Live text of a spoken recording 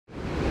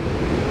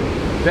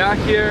back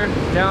here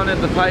down at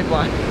the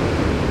pipeline.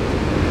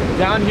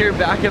 Down here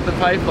back at the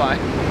pipeline.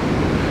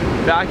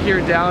 Back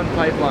here down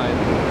pipeline.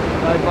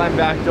 Pipeline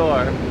back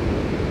door.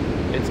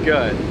 It's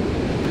good.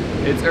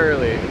 It's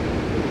early.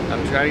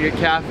 I'm trying to get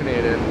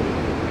caffeinated.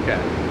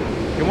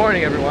 Okay. Good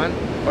morning, everyone.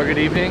 Or good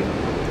evening.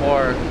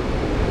 Or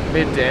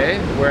midday,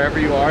 wherever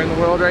you are in the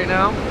world right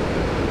now.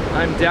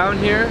 I'm down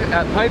here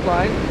at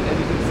pipeline, as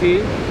you can see,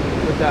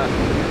 with that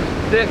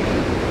thick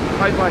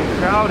pipeline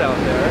crowd out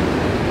there,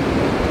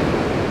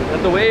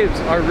 that the waves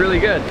are really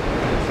good.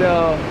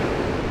 So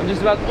I'm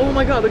just about, oh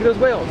my god, look at those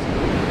whales.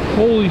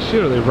 Holy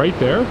shit, are they right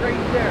there?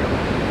 Right there.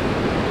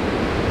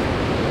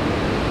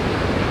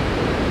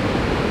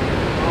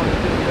 Oh,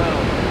 look at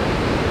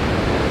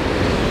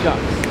those.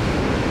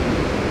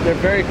 Shucks. They're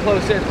very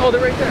close in. Oh,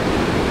 they're right there.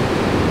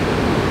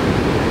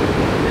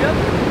 Yep.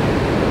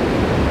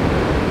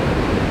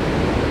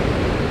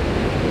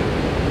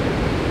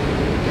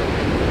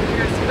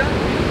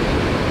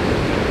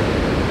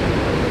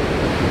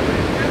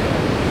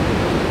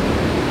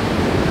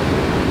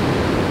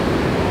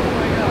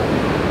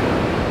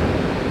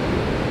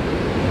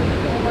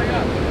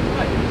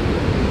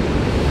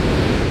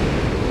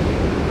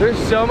 There's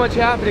so much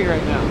happening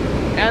right now.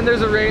 And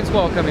there's a rain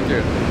squall coming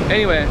through.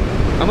 Anyway,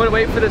 I'm gonna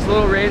wait for this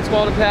little rain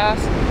squall to pass.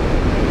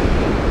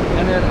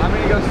 And then I'm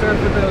gonna go surf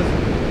with those.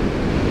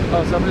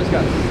 Oh, someone just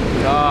got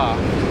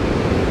stopped.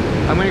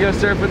 I'm gonna go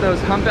surf with those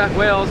humpback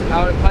whales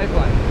out at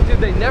Pipeline. Dude,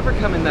 they never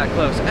come in that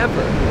close,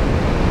 ever.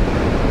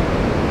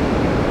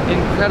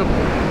 Incredible.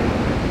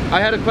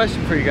 I had a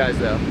question for you guys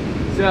though.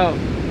 So,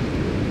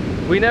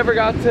 we never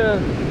got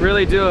to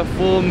really do a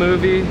full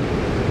movie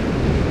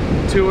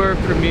tour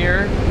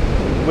premiere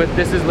with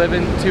This Is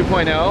Livin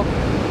 2.0.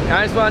 And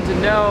I just wanted to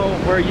know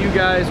where you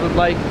guys would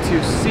like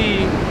to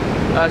see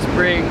us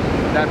bring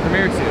that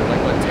premiere to.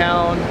 Like what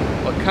town,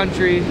 what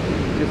country.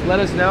 Just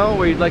let us know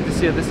where you'd like to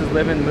see a This Is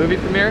Livin movie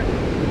premiere.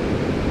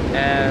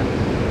 And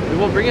we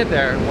will bring it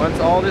there once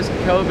all this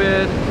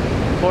COVID,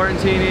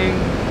 quarantining,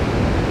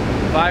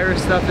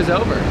 virus stuff is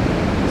over.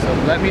 So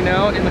let me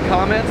know in the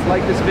comments,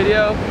 like this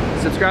video,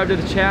 subscribe to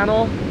the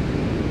channel.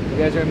 You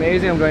guys are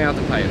amazing. I'm going out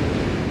to pipe.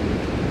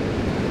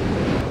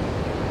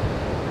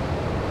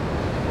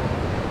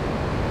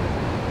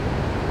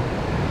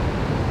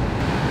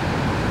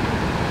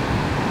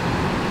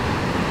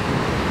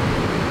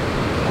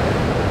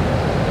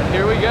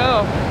 Here we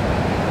go.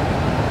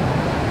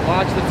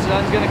 Watch, the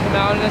sun's gonna come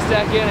out in a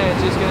second and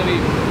it's just gonna be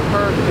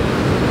perfect.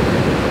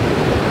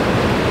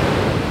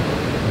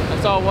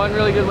 I saw one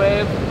really good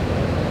wave.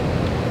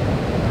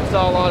 I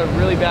saw a lot of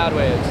really bad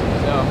waves.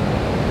 So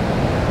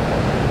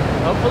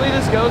hopefully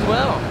this goes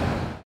well.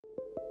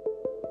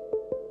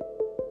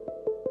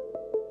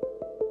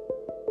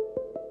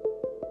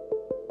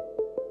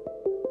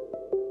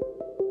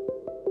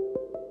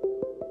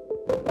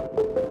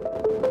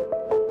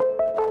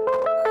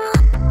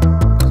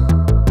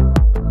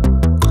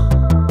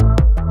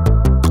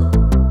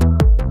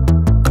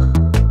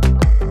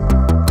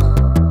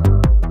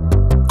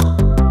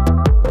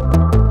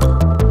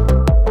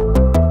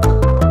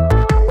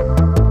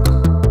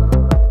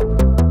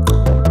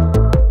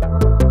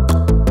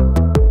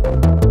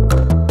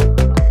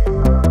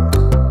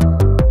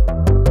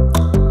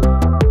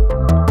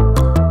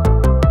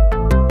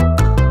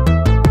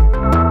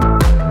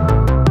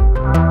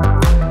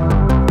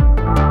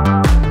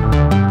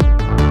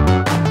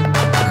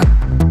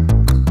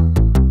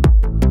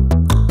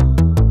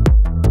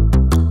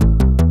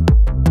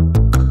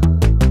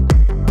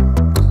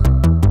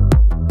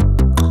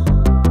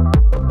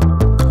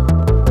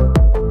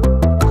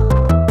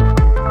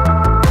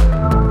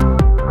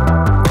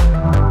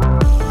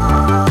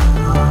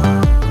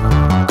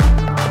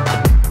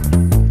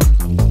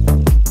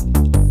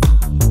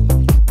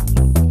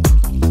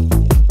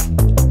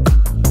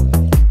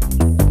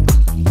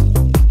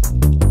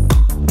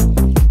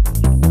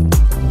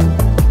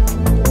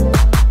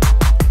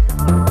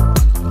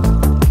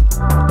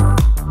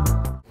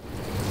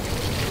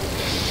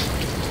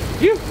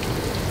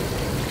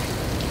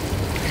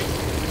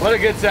 What a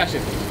good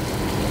session.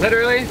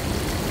 Literally,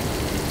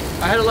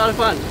 I had a lot of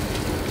fun.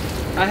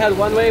 I had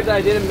one wave that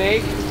I didn't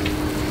make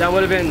that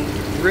would have been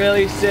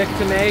really sick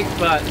to make,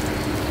 but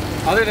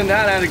other than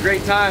that, I had a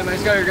great time. I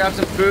just gotta grab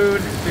some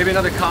food, maybe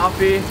another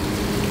coffee,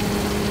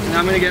 and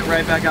I'm gonna get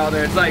right back out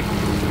there. It's like,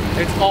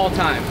 it's all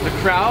time. The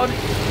crowd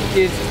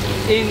is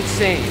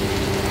insane.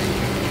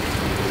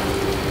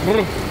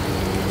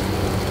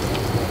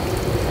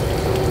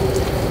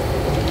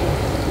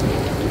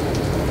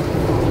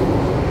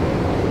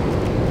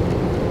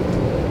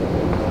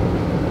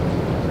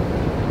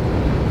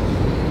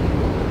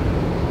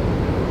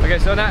 Okay,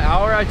 so in that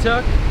hour I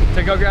took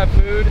to go grab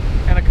food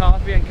and a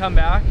coffee and come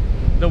back,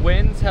 the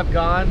winds have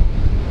gone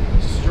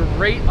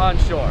straight on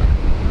shore.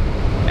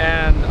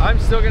 And I'm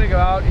still gonna go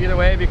out either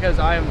way because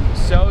I am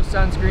so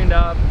sunscreened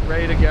up,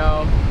 ready to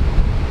go.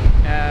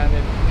 And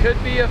it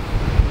could be a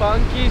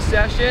funky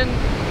session.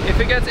 If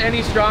it gets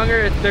any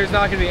stronger, there's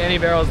not gonna be any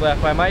barrels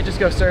left. I might just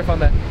go surf on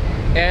the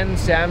end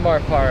sandbar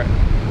part.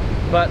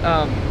 But,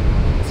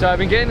 so I've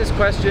been getting this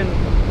question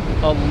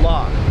a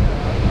lot.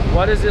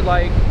 What is it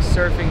like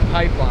surfing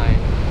Pipeline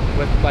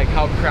with like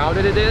how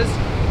crowded it is?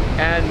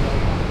 And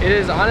it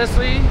is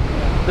honestly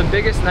the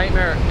biggest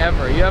nightmare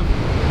ever. You have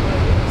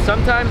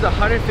sometimes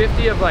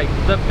 150 of like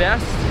the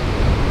best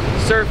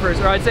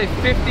surfers, or I'd say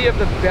 50 of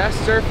the best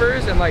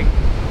surfers, and like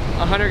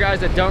 100 guys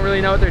that don't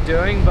really know what they're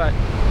doing, but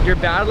you're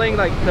battling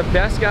like the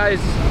best guys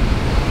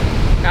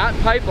at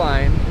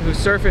Pipeline who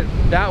surf it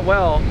that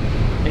well,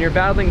 and you're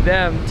battling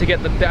them to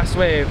get the best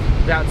wave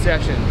that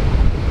session.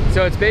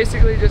 So it's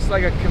basically just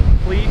like a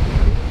complete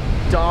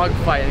dog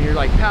fight, and you're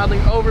like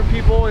paddling over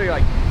people, you're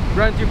like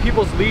running through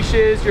people's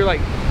leashes, you're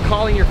like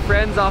calling your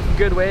friends off of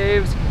good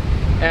waves,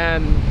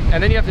 and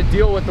then you have to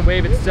deal with the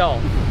wave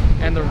itself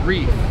and the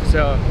reef.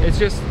 So it's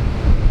just,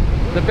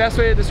 the best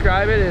way to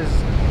describe it is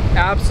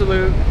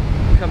absolute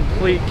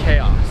complete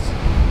chaos,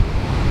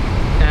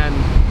 and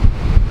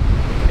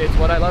it's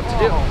what I love to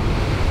do.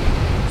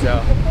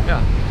 So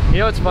yeah, you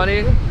know what's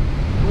funny,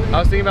 I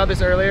was thinking about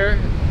this earlier.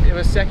 It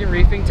was second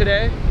reefing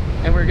today,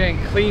 and we're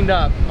getting cleaned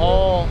up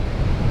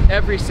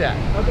every set,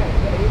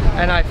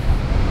 and I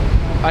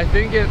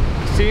think it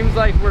seems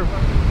like we're,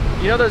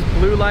 you know those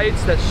blue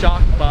lights that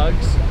shock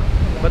bugs,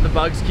 but the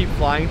bugs keep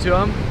flying to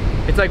them?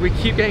 It's like we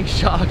keep getting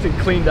shocked and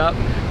cleaned up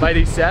by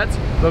these sets,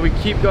 but we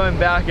keep going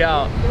back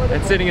out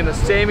and sitting in the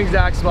same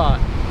exact spot.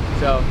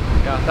 So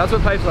yeah, that's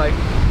what Pipe's like.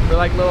 We're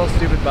like little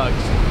stupid bugs.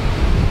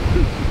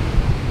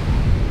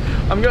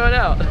 I'm going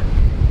out.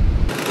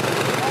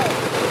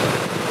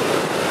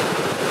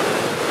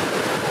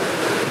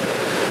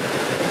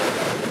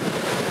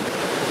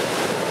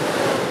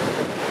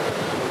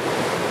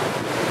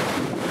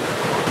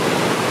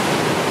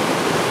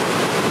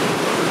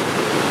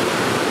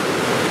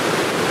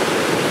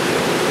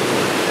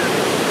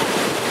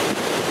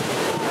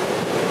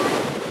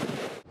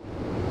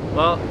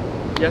 Well,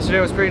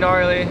 yesterday was pretty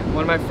gnarly.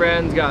 One of my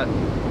friends got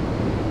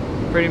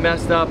pretty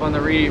messed up on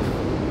the reef,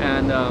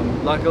 and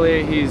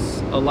luckily he's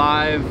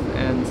alive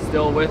and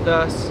still with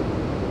us.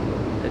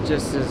 It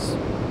just is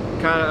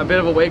kind of a bit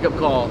of a wake-up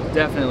call,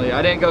 definitely.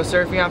 I didn't go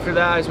surfing after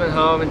that. I just went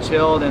home and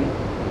chilled, and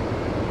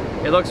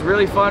it looks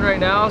really fun right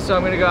now, so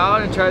I'm gonna go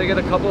out and try to get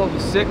a couple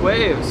of sick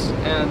waves.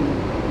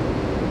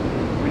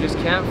 And we just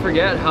can't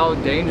forget how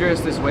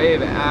dangerous this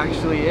wave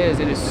actually is.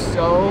 It is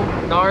so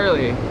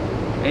gnarly.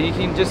 And you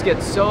can just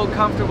get so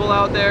comfortable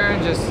out there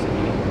and just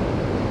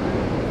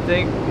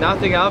think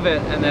nothing of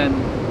it, and then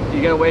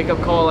you get a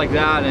wake-up call like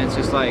that, and it's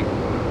just like,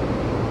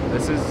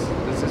 this is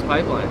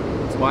Pipeline.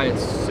 That's why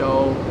it's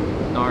so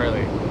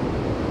gnarly.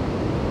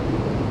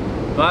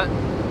 But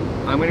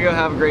I'm gonna go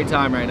have a great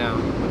time right now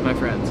with my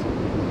friends.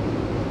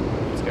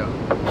 Let's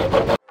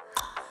go.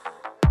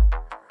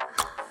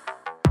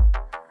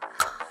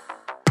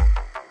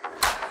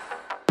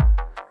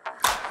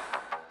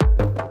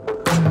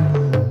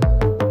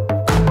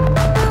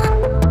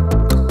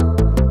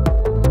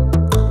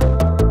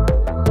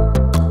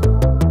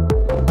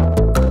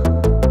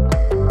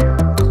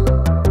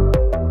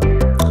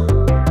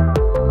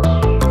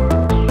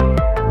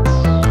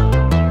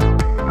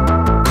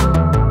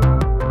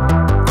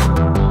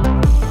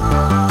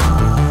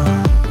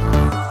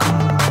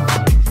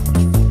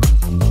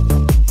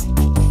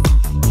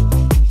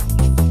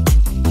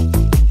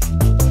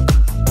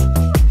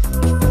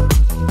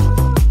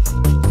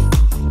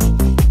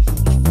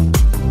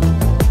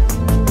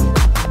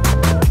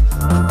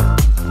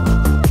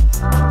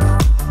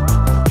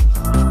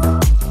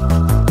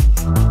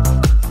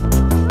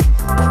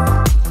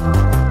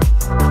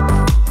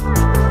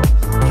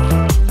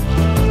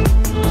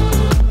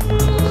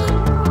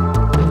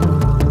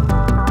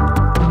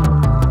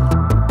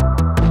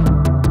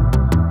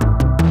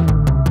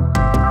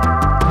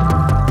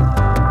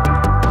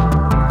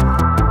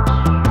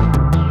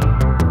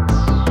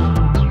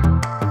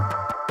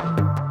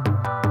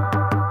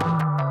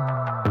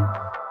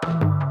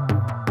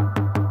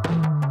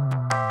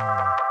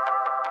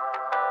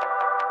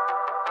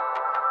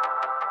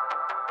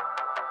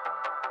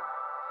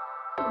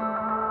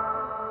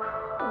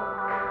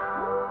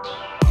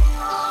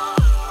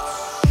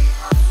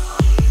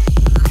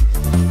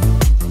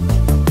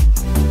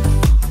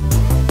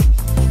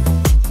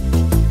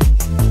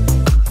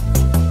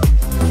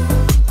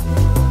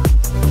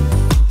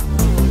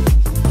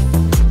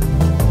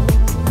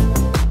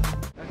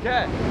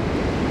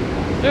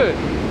 Dude,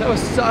 that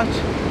was such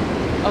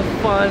a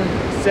fun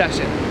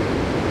session.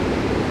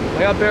 I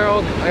got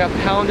barreled, I got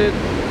pounded.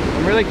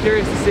 I'm really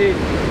curious to see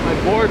my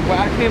board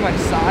whack me in my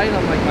side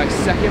on like my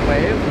second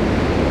wave.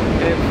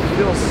 And it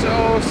feels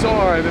so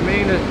sore. I've been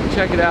meaning to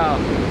check it out.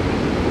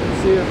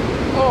 Let's see if,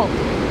 oh,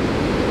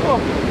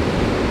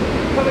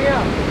 coming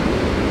out.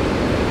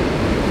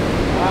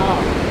 Wow.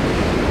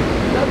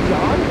 Is that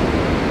John?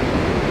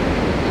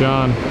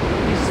 John.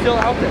 He's still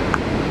out there.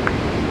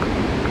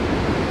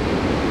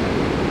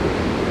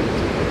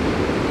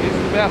 He's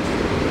the best.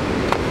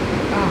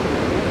 Ah.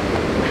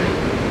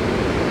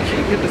 I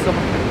can't get this on.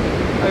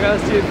 I gotta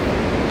see if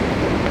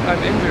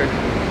I'm injured.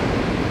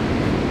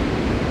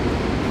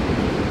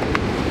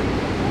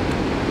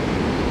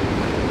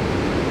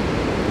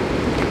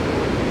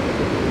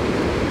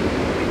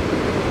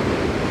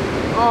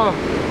 Oh,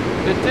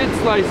 it did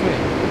slice me.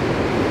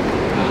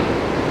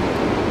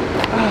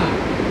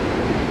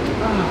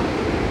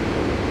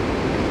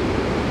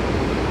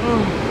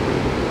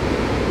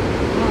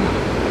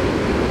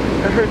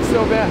 It hurts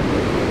so bad.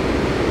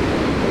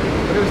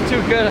 But it was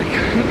too good, I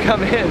couldn't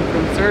come in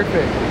from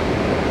surfing.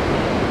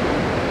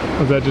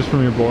 Was that just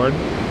from your board?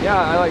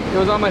 Yeah, it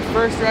was on my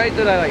first ride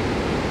that I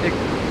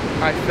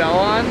fell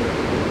on.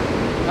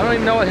 I don't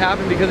even know what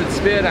happened because it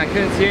spin. I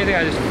couldn't see anything.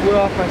 I just flew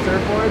off my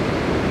surfboard.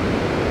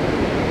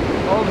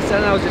 All of a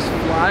sudden I was just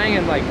flying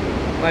and like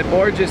my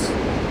board just,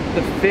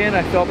 the fin,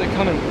 I felt it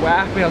come and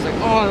whack me. I was like,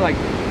 oh, and like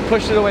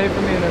pushed it away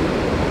from me and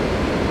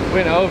then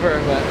went over.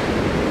 But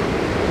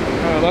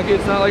lucky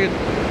it's not like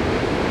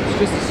it's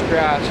just a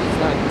scratch. It's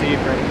not deep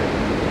or anything.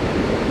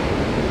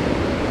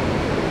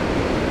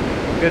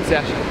 Good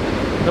session.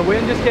 The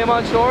wind just came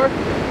on shore,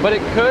 but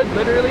it could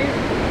literally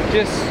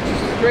just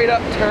straight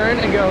up turn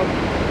and go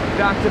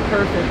back to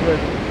perfect with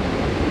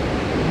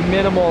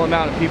minimal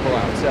amount of people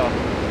out. So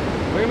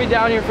we're gonna be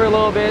down here for a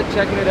little bit,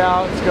 checking it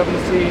out, scoping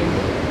the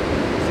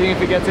scene, seeing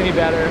if it gets any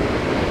better.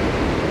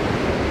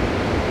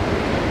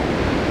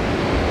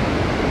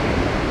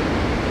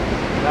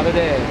 Another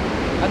day,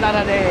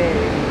 another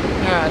day.